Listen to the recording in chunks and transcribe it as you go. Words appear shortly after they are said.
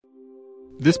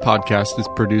This podcast is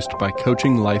produced by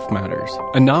Coaching Life Matters,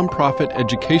 a nonprofit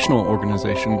educational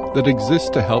organization that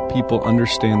exists to help people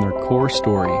understand their core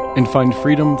story and find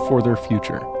freedom for their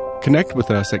future. Connect with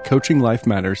us at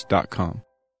coachinglifematters.com.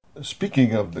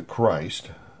 Speaking of the Christ,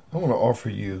 I want to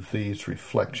offer you these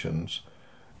reflections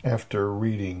after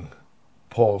reading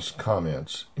Paul's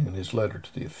comments in his letter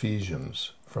to the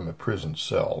Ephesians from a prison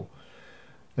cell,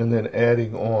 and then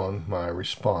adding on my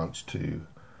response to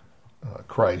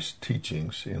Christ's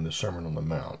teachings in the Sermon on the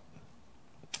Mount.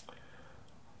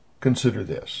 Consider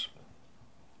this.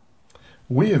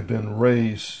 We have been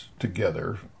raised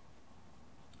together.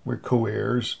 We're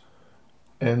co-heirs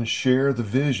and share the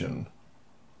vision,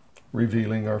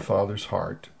 revealing our Father's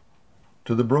heart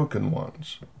to the broken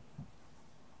ones.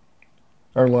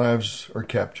 Our lives are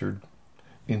captured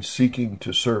in seeking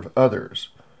to serve others,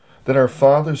 that our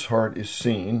Father's heart is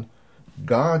seen,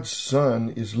 God's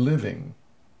Son is living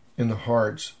in the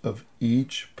hearts of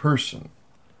each person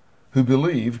who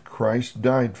believe Christ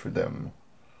died for them.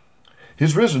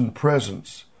 His risen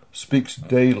presence speaks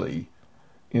daily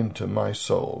into my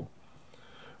soul.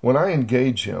 When I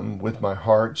engage Him with my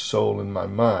heart, soul, and my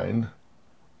mind,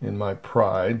 in my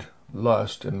pride,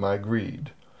 lust, and my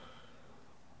greed.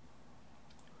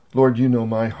 Lord, you know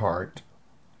my heart.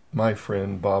 My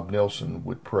friend Bob Nelson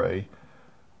would pray,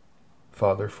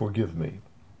 Father, forgive me.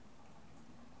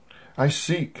 I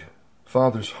seek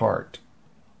Father's heart.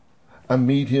 I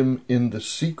meet Him in the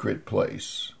secret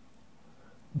place.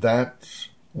 That's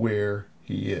where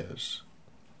He is.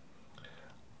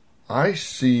 I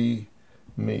see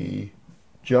me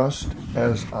just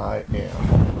as I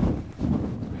am.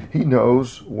 He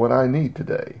knows what I need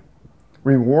today,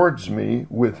 rewards me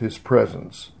with His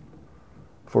presence,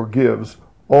 forgives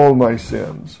all my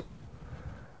sins.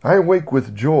 I awake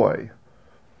with joy.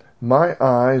 My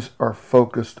eyes are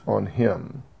focused on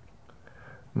Him.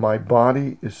 My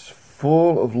body is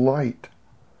full of light.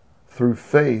 Through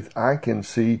faith, I can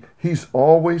see He's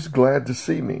always glad to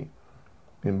see me,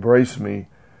 embrace me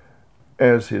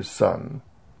as His Son.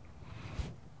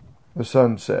 The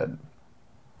Son said,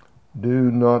 do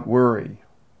not worry.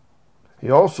 He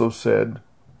also said,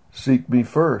 seek me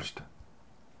first,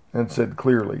 and said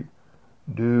clearly,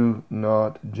 do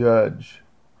not judge,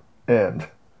 and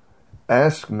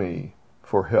ask me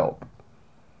for help.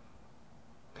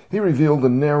 He revealed the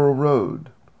narrow road.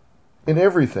 In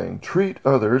everything, treat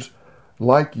others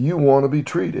like you want to be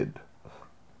treated.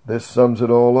 This sums it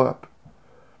all up.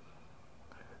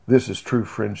 This is true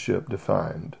friendship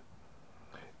defined.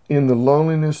 In the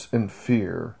loneliness and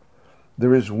fear,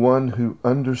 there is one who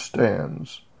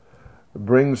understands,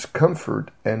 brings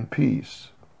comfort and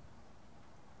peace.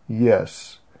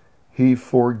 Yes, He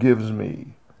forgives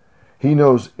me. He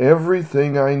knows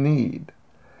everything I need.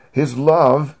 His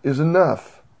love is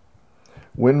enough.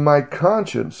 When my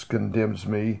conscience condemns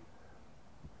me,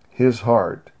 His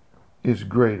heart is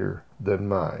greater than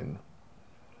mine.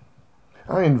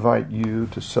 I invite you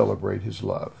to celebrate His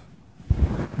love.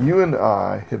 You and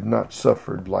I have not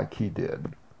suffered like He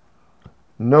did.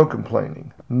 No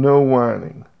complaining, no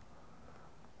whining.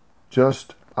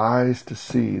 Just eyes to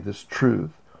see this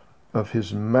truth of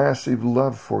His massive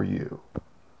love for you.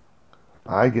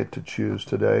 I get to choose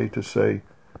today to say,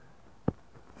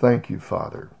 thank you,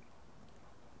 Father.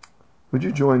 Would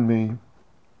you join me?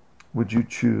 Would you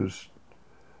choose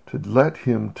to let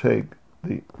Him take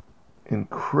the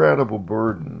incredible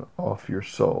burden off your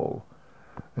soul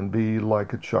and be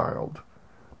like a child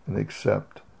and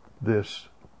accept this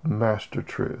master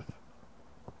truth?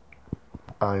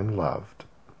 I am loved.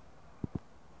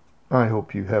 I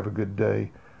hope you have a good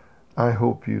day. I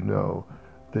hope you know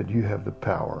that you have the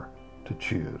power to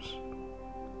choose.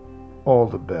 All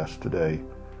the best today.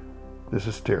 This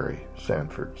is Terry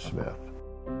Sanford Smith.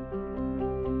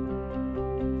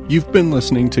 You've been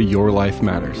listening to Your Life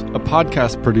Matters, a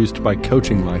podcast produced by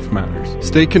Coaching Life Matters.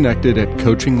 Stay connected at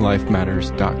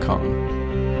coachinglifematters.com.